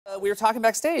We were talking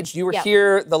backstage. You were Yep.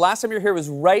 here, the last time you were here was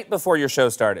right before your show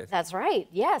started. That's right.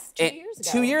 Yes, 2 years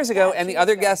ago. 2 years ago, Yeah, and 2 the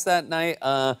other years ago. guest that night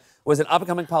was an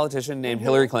up-and-coming politician named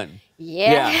Hillary Clinton.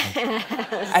 Yeah.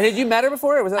 And had you met her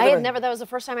before? Or was that I had never. That was the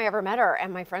first time I ever met her,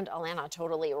 and my friend Alana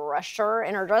totally rushed her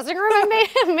in her dressing room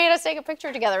and made us take a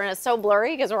picture together. And it's so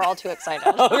blurry because we're all too excited.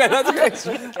 Okay, that's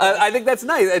great. I think that's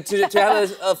nice. To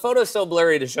have a photo so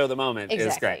blurry to show the moment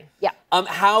is great. Yeah.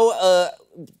 How,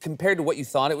 compared to what you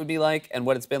thought it would be like and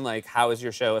what it's been like, how has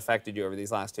your show affected you over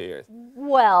these last 2 years?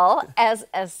 Well, as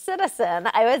a citizen,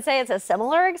 I would say it's a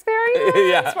similar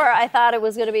experience where I thought it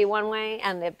was going to be one way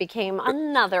and it became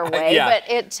another way. But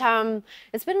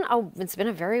it's been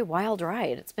a very wild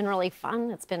ride. It's been really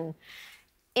fun. It's been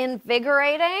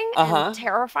invigorating and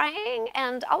terrifying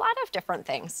and a lot of different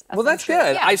things. Well, that's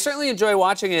good. Yeah. I certainly enjoy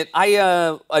watching it.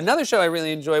 Another show I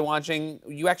really enjoy watching,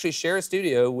 you actually share a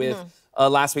studio with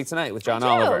Last Week Tonight with John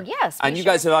Oliver. Yes. And you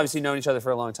guys have obviously known each other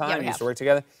for a long time. You used to work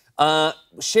together.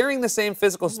 Sharing the same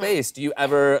physical space, do you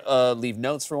ever leave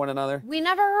notes for one another? We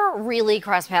never really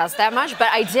cross paths that much, but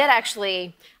I did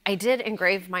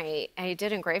engrave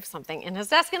something in his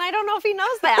desk, and I don't know if he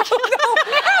knows that.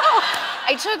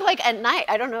 I took, like, at night,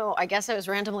 I don't know, I guess I was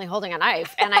randomly holding a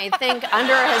knife, and I think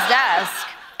under his desk,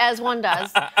 as one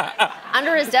does,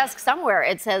 under his desk somewhere,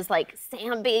 it says, like,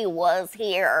 Sam Bee was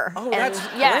here. Oh, that's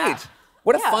great.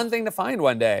 What a fun thing to find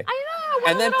one day. I know.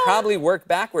 And then probably work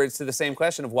backwards to the same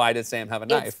question of why did Sam have a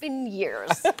knife? It's been years.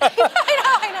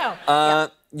 I know.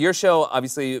 Your show,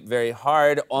 obviously, very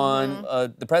hard on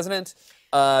the president,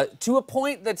 to a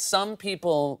point that some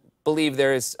people believe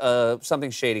there is something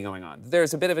shady going on.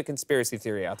 There's a bit of a conspiracy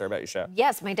theory out there about your show.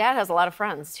 Yes, my dad has a lot of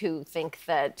friends who think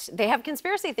that they have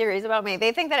conspiracy theories about me.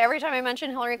 They think that every time I mention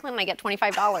Hillary Clinton, I get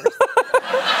 $25.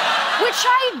 Which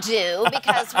I do,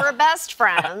 because we're best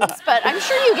friends, but I'm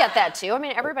sure you get that too. I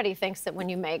mean, everybody thinks that when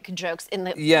you make jokes in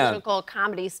the political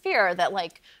comedy sphere that,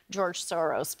 like, George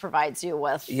Soros provides you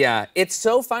with. Yeah, it's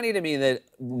so funny to me that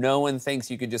no one thinks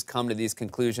you could just come to these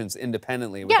conclusions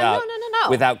independently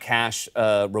without cash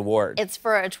reward. It's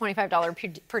for a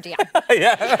 $25 per diem.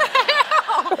 Yeah.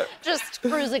 Just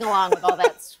cruising along with all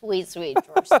that sweet, sweet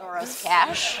George Soros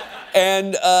cash.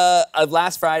 And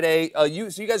last Friday, so you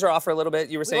guys are off for a little bit.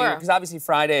 You were saying, because obviously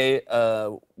Friday,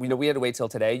 we had to wait till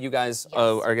today. You guys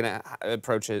are gonna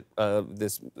approach it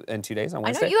this in 2 days on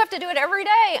Wednesday. I know you have to do it every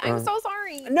day. I'm so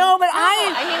sorry. No, but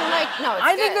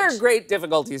I think there are great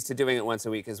difficulties to doing it once a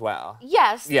week as well.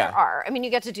 Yes, there are. I mean, you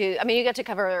get to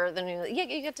cover the news.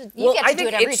 You get to do it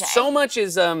every day. It's so much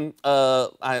is I'm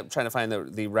trying to find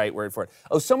the right word for it.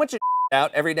 Oh, so much is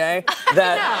out every day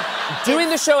that doing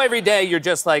the show every day, you're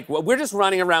just like, well, we're just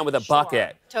running around with a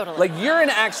bucket. Totally. Like, you're an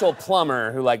actual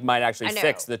plumber who, like, might actually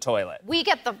fix the toilet. We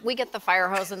get the fire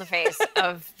hose in the face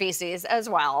of feces as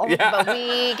well. But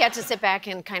we get to sit back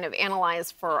and kind of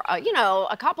analyze for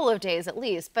a couple of days at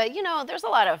least. But there's a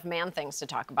lot of man things to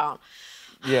talk about.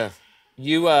 Yeah.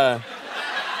 You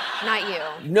Not you.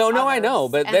 No, I know,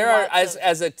 but there are as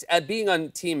being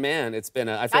on Team Man, it's been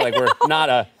I feel like we're not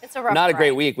a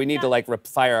great week. We need to, like,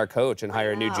 fire our coach and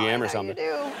hire a new GM or something. You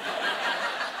do.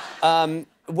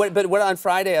 What on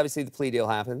Friday? Obviously, the plea deal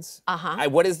happens.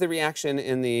 What is the reaction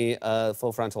in the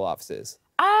full Frontal offices?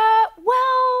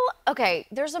 Well, okay.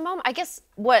 There's a moment. I guess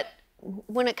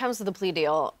when it comes to the plea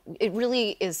deal, it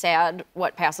really is sad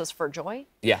what passes for joy.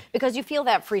 Yeah. Because you feel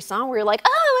that free song where you're like,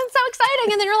 oh, it's so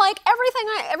exciting. And then you're like, every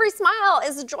smile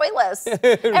is joyless.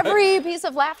 Every piece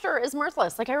of laughter is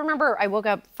mirthless. Like, I remember I woke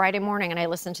up Friday morning and I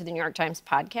listened to the New York Times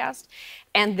podcast,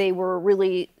 and they were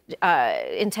really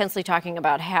intensely talking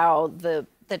about how the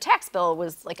tax bill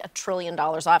was like $1 trillion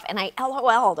off, and I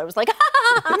LOL'd. I was like, $1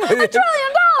 trillion!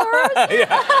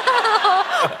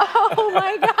 Oh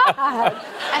my God!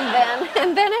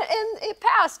 And then it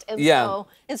passed, and so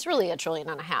it's really $1.5 trillion.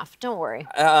 Don't worry.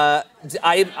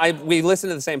 We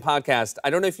listened to the same podcast. I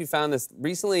don't know if you found this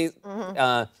recently.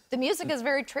 The music is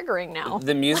very triggering now.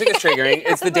 The music is triggering.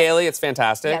 It's the Daily. It's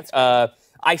fantastic.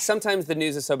 Sometimes the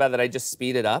news is so bad that I just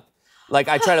speed it up. Like,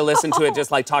 I try to listen to it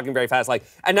just, like, talking very fast, like,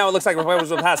 and now it looks like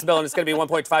Republicans will pass the bill and it's going to be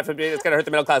 1.5, it's going to hurt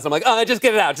the middle class. I'm like, oh, just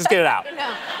get it out, just get it out. No.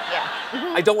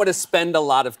 Yeah. I don't want to spend a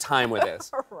lot of time with this.